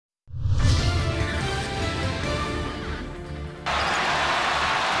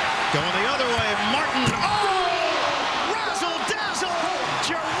Going the other way, Martin. Oh! Razzle-dazzle!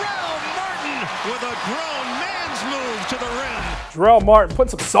 Jarell Martin with a grown man's move to the rim. Jarell Martin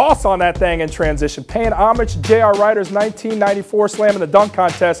putting some sauce on that thing in transition, paying homage to J.R. Ryder's 1994 slam in the dunk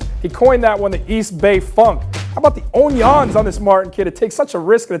contest. He coined that one the East Bay Funk. How about the onions on this Martin kid? It takes such a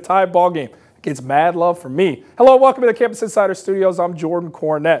risk in a tie ball game. It gets mad love from me. Hello, welcome to the Campus Insider Studios. I'm Jordan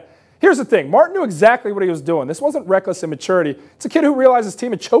Cornette. Here's the thing, Martin knew exactly what he was doing. This wasn't reckless immaturity. It's a kid who realized his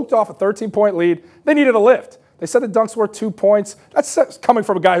team had choked off a 13-point lead. They needed a lift. They said the dunk's worth 2 points. That's coming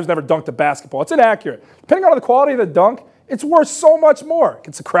from a guy who's never dunked a basketball. It's inaccurate. Depending on the quality of the dunk, it's worth so much more. It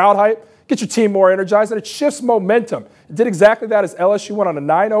gets the crowd hype, gets your team more energized, and it shifts momentum. It did exactly that as LSU went on a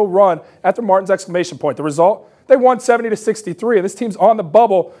 9-0 run after Martin's exclamation point. The result? They won 70-63, and this team's on the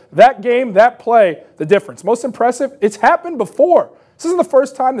bubble. That game, that play, the difference. Most impressive, it's happened before. This isn't the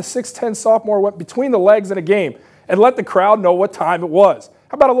first time the 6'10 sophomore went between the legs in a game and let the crowd know what time it was.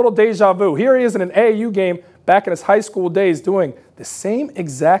 How about a little deja vu? Here he is in an AAU game back in his high school days doing the same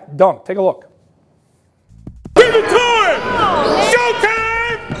exact dunk. Take a look. Give it to him!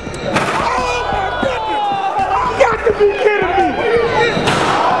 Showtime! Oh my goodness! You got to be kidding me!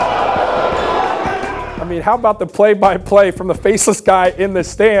 I mean, how about the play-by-play from the faceless guy in the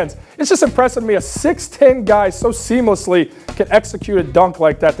stands? It's just impressive to me. A 6'10 guy so seamlessly can execute a dunk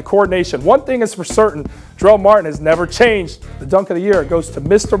like that. The coordination. One thing is for certain, Jarell Martin has never changed. The dunk of the year goes to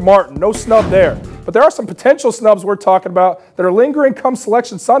Mr. Martin. No snub there. But there are some potential snubs we're talking about that are lingering come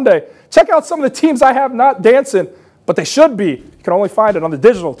Selection Sunday. Check out some of the teams I have not dancing, but they should be. You can only find it on the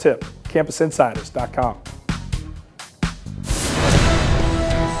digital tip, campusinsiders.com.